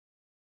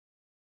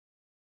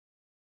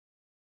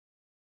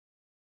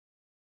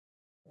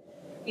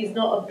he's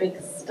not a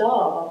big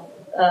star.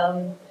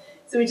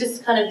 So we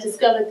just kind of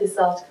discovered this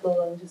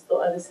article and just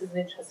thought, oh, this is an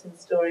interesting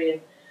story,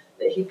 and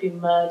that he'd been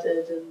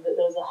murdered and that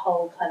there was a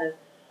whole kind of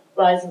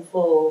rise and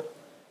fall.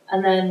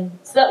 And then,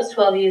 so that was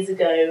 12 years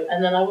ago,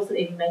 and then I wasn't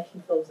even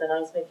making films then, I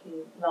was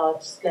making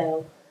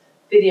large-scale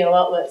video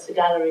artworks for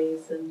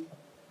galleries, and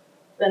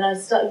then I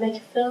started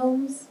making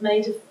films,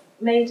 made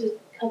a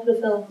couple of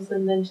films,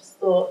 and then just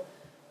thought,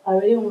 I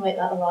really want to make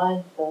that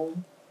Orion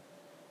film.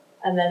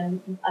 And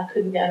then I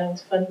couldn't get anyone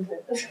to fund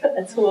it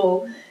at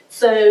all.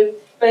 So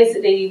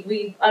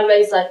basically, I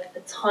raised like a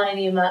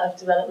tiny amount of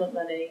development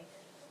money,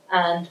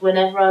 and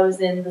whenever I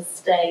was in the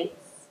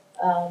States,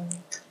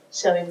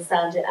 showing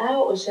Sound It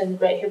Out or showing the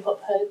Great Hip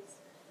Hop Hoax,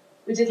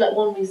 we did like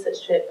one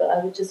research trip, but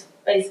I would just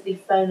basically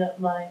phone up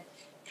my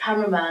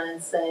cameraman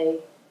and say,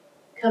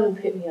 come and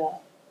pick me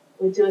up.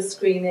 We'd do a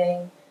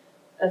screening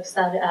of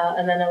Sound It Out,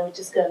 and then I would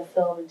just go and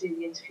film and do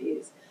the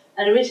interviews.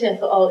 And originally I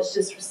thought, oh, it's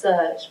just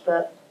research,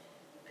 but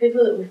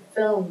people that we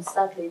filmed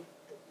sadly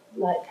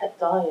like kept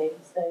dying,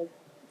 so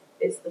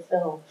it's the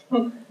film.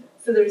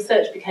 So the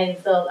research became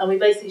film, and we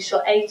basically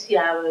shot 80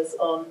 hours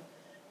on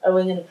a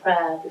wing and a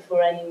prayer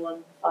before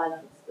anyone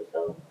financed the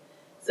film.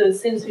 So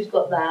as soon as we'd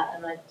got that,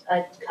 and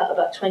I'd cut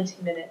about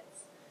 20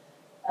 minutes,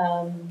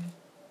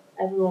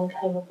 everyone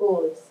came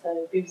aboard.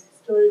 So BBC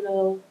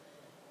Storyville,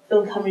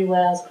 Film Cymru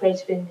Wales,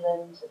 Creative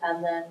England,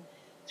 and then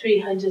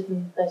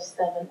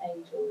 337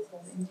 angels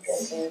on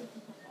Indiegogo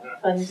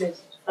funded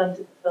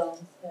the film.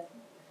 So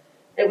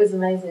it was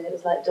amazing. It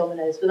was like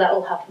dominoes, but that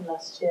all happened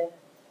last year.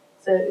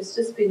 So it's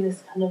just been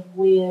this kind of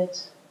weird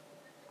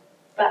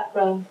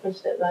background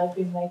project that I've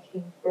been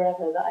making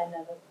forever that I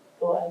never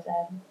thought I'd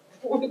end.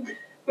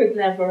 Would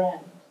never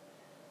end.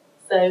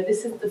 So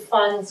this is the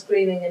final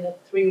screening in a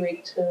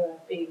 3-week tour.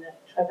 I've been at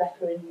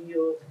Tribeca in New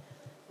York,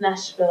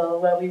 Nashville,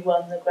 where we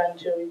won the Grand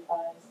Jury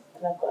Prize,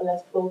 and I've got a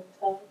Les Paul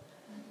guitar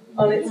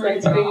on its way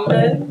to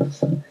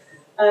England.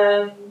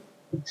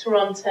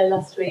 Toronto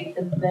last week,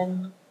 and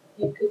then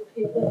you good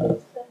people.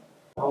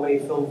 How many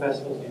film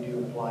festivals did you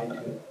apply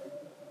to?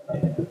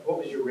 And what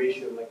was your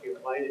ratio? Like you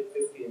applied at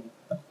 50 and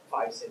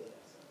 5 said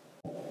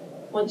yes.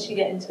 Once you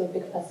get into a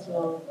big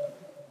festival,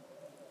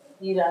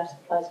 you don't have to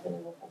apply to any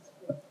more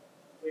festivals.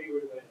 Where you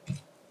were going?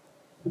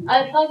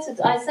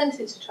 I sent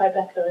it to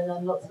Tribeca, and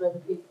then lots of other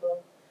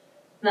people.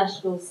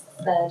 Nashville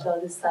said, oh,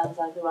 this sounds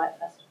like the right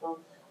festival.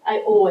 I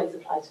always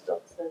apply to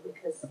Doxa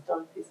because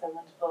Dorothy's so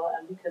wonderful,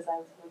 and because I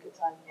was having a good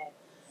time here.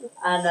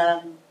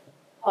 And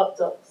Hot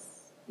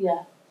Docs,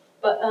 yeah.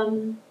 But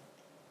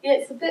yeah,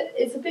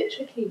 it's a bit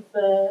tricky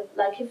for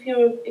like if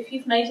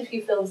you've made a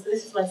few films. So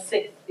this is my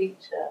 6th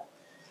feature.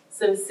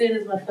 So as soon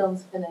as my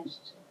film's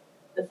finished,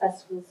 the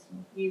festivals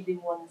usually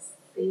want to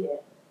see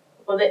it.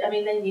 Well, they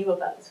knew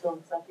about this film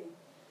because I've been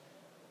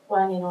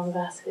wanging on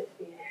about it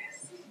for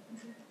years.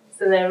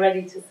 So they're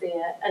ready to see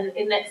it. And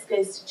it next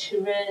goes to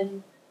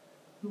Turin,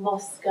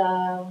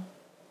 Moscow,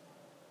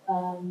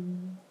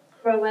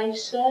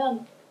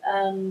 Croatia,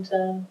 and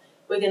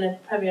we're going to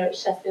premiere at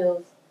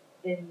Sheffield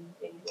in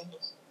England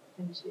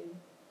in June.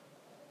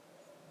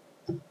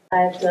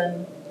 I have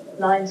done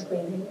 9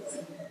 screenings.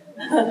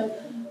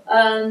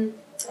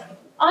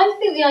 I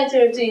think the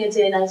idea of doing a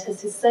DNA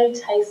test is so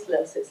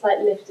tasteless. It's like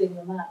lifting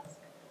the mask.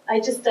 I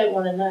just don't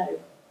want to know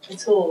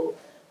at all.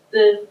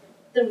 The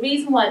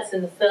reason why it's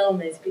in the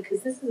film is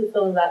because this is a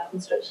film about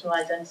constructional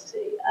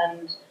identity,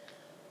 and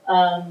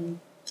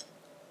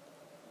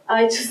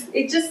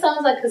it just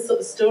sounds like a sort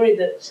of story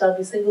that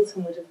Shelby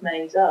Singleton would have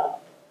made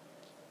up.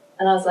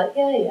 And I was like,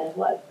 yeah.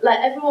 Like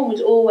everyone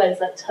would always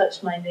like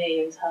touch my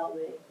knee and tell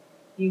me,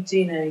 you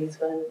do know he's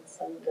Vernon's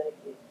son, don't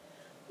you?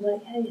 I'm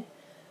like, yeah.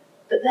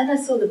 But then I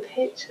saw the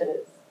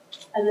pictures,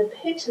 and the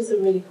pictures are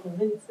really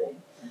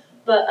convincing.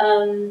 But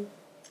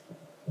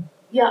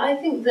yeah, I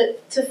think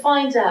that to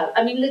find out,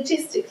 I mean,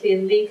 logistically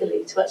and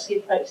legally, to actually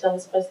approach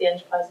Elvis Presley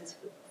Enterprises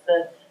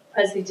for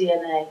Presley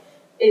DNA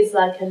is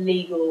like a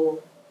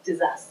legal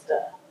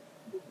disaster.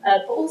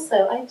 But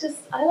also,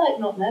 I like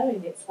not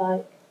knowing. It's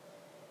like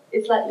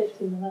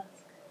lifting the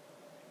mask.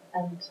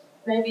 And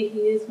maybe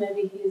he is,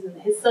 maybe he isn't.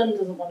 His son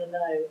doesn't want to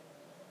know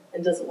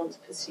and doesn't want to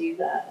pursue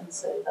that, and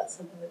so that's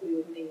something that we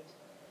would need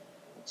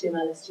Jim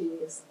Ellis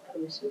Jr.'s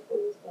permission for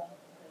as well.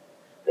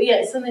 But yeah,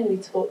 it's something we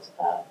talked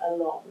about a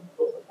lot and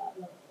thought about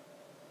a lot.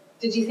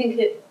 Did you think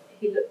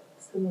he looked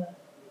similar?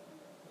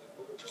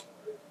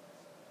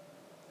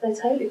 They're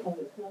totally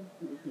convinced.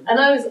 And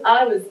I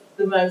was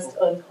the most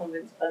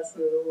unconvinced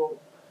person of them all.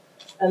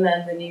 And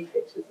then the new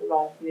pictures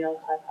arrived from the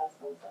archive house,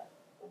 and I was like,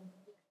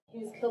 he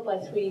was killed by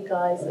 3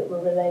 guys that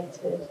were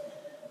related,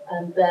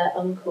 and their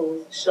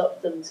uncles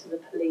shot them to the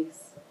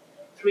police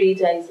 3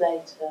 days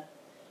later,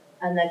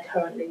 and they're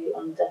currently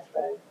on death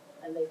row,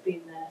 and they've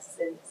been there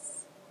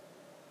since,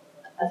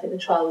 I think the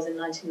trial was in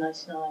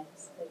 1999,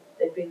 so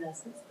they've been there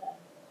since then.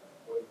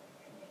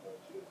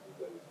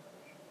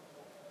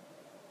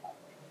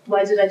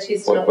 Why did I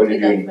choose to not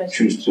include that information? Why did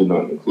you choose to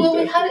not include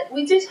that? Well,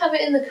 we did have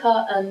it in the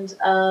cut, and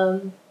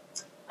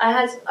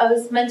I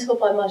was mentored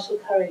by Marshall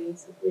Curry,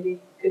 who's a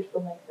really good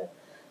filmmaker,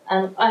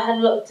 and I had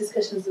a lot of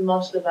discussions with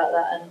Marshall about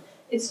that, and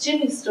it's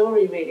Jimmy's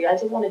story, really. I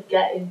didn't want to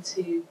get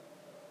into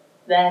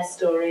their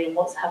story and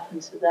what's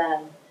happened to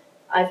them.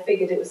 I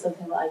figured it was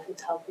something that I could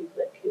tell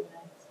people at Q&A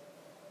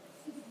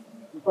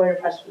or in a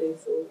press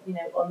release or, you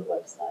know, on the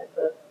website,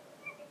 but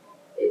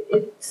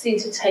it seemed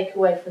to take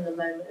away from the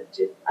moment of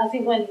Jim. I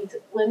think when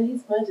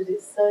he's murdered,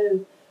 it's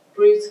so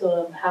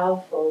brutal and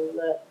powerful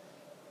that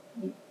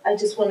I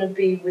just want to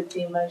be with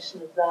the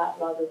emotion of that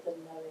rather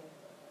than knowing.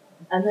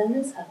 And then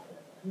this happened,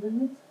 and then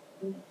this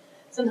happened.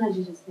 Sometimes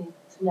you just need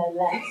to know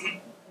less.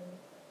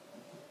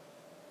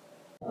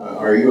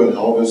 Are you an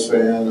Elvis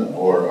fan,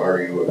 or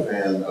are you a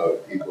fan of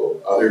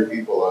other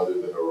people other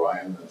than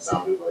Orion that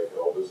sounded like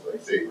Elvis,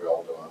 like say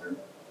Ralph Donner,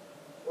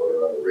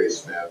 or Ray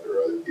Smith,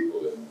 or other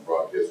people in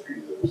rock history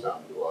that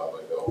sounded a lot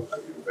like Elvis? Are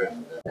you a fan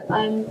of that?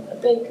 I'm a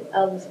big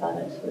Elvis fan,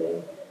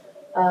 actually.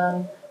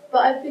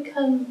 But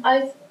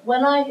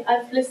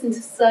I've listened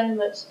to so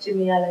much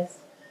Jimmy Ellis,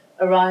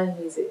 Orion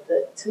music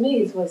that to me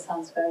his voice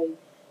sounds very,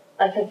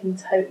 like I can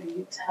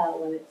totally tell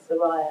when it's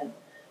Orion.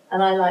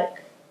 And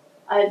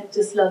I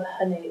just love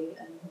Honey,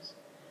 and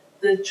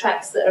the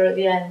tracks that are at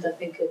the end I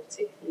think are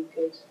particularly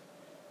good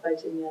by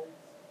Jeanie Ellis.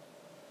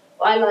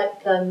 But I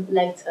like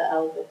later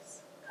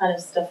Elvis, kind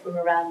of stuff from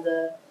around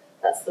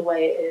That's the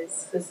Way It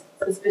Is.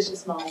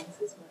 Suspicious Minds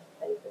is my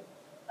favourite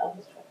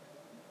Elvis track.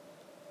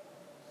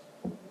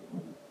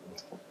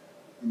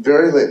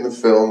 Very late in the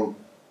film,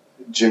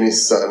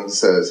 Jimmy's son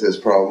says his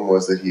problem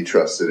was that he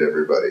trusted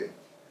everybody.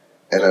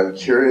 And I'm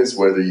curious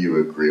whether you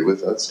agree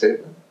with that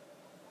statement.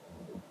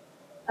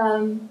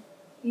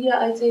 Yeah,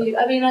 I do.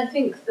 I mean, I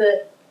think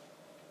that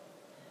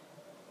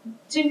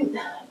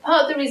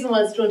part of the reason why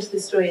I was drawn to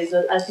this story is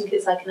that I think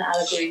it's like an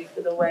allegory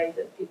for the way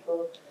that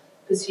people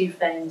pursue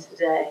fame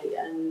today,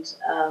 and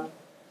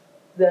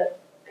that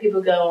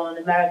people go on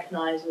American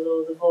Idol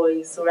or The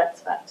Voice or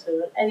X Factor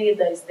or any of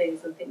those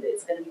things and think that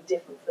it's going to be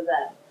different for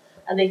them,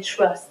 and they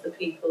trust the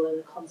people and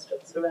the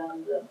constructs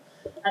around them.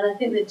 And I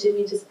think that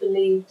Jimmy just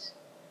believed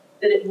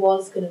that it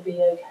was going to be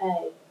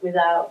okay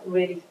without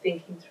really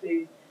thinking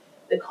through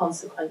the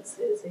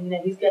consequences. And, you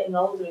know, he's getting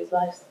older, his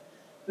life's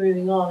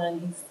moving on,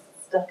 and he's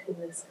stuck in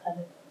this kind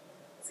of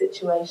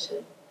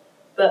situation.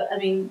 But, I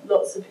mean,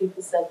 lots of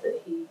people said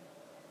that he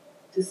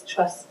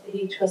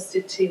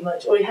trusted too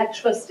much, or he had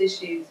trust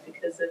issues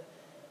because of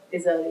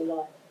his early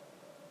life.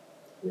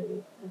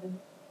 Really, I think.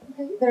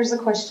 Okay, there's a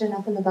question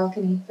up in the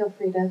balcony. Feel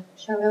free to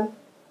shout out.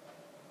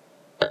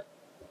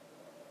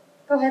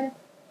 Go ahead.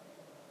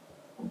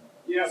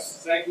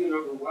 Yes, thank you,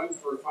 number one,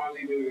 for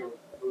finally doing a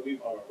movie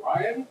about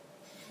Orion.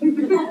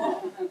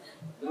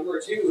 Number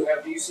two,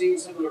 have you seen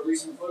some of the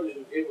recent footage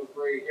of him with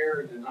gray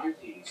hair in the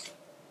 90s?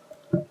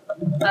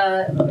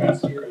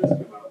 Last year has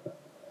come out.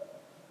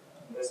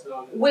 That's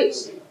not in the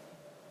movie.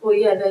 Well,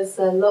 yeah, there's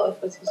a lot of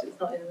footage that's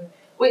not in the movie.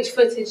 Which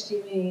footage do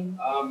you mean?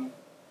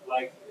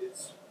 Like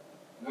it's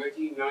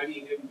 1990,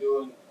 him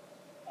doing.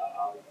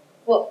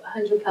 What,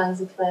 100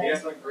 Pounds of Clay? He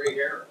has like gray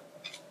hair.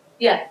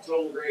 Yeah.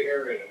 Total gray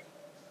hair in it.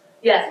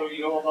 Yeah. So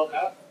you know about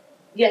that?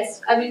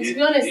 Yes. I mean, to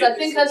be honest, I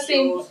think I've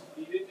seen.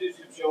 He did do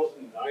some shows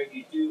in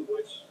 '92,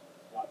 which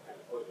not kind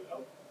of put it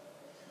out.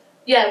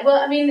 Yeah. Well,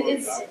 I mean,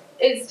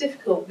 it's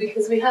difficult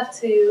because we have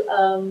to.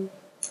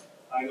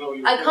 I know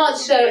you. I can't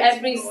show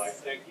every.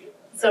 Thank you.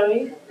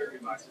 Sorry. Thank you very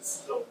much. It's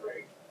so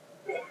great.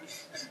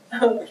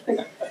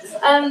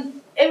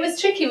 It was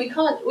tricky.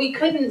 We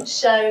couldn't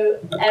show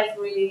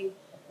everything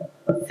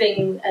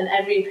and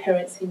every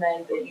appearance he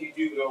made. But you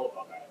do know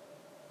about that.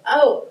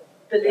 Oh,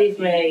 believe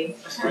me,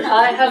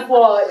 I have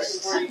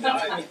watched.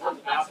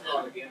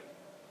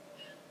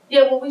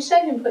 Yeah, well, we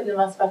showed him putting the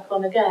mask back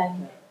on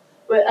again.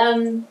 But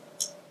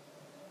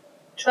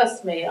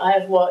trust me, I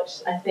have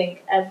watched, I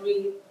think,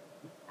 every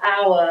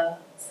hour,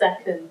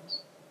 second,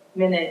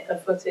 minute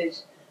of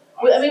footage.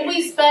 I mean,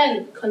 we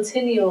spent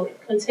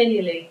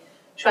continually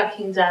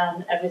tracking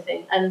down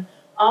everything, and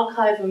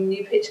archive and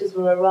new pictures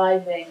were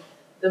arriving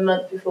the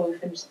month before we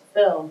finished the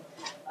film.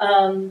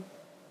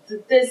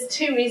 There's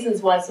two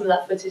reasons why some of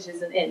that footage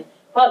isn't in.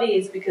 Partly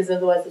is because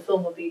otherwise the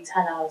film would be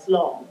 10 hours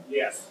long.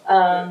 Yes.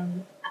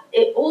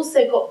 It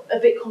also got a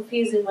bit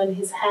confusing when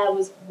his hair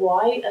was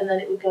white and then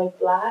it would go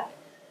black,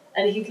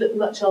 and he'd look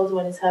much older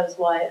when his hair was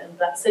white and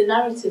black. So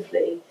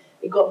narratively,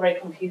 it got very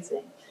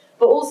confusing.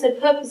 But also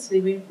purposely,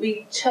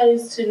 we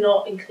chose to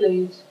not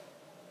include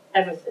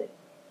everything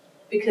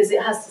because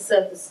it has to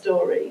serve the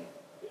story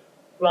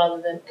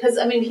rather than... Because,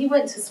 I mean, he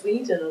went to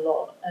Sweden a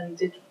lot and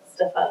did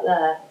stuff out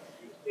there.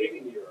 He was big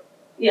in Europe.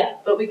 Yeah,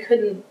 but we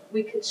could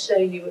show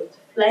you a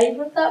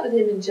flavour of that with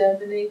him in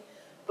Germany,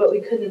 but we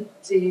couldn't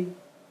do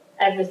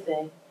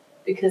everything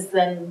because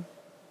then,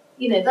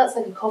 you know, that's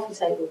like a coffee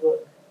table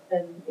book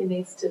and it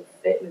needs to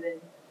fit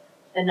within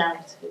a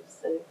narrative.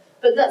 So,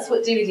 but that's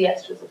what DVD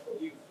extras are for.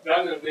 You've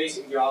done an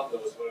amazing job, though,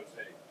 is what I'm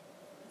saying.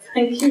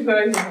 Thank you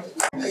very much.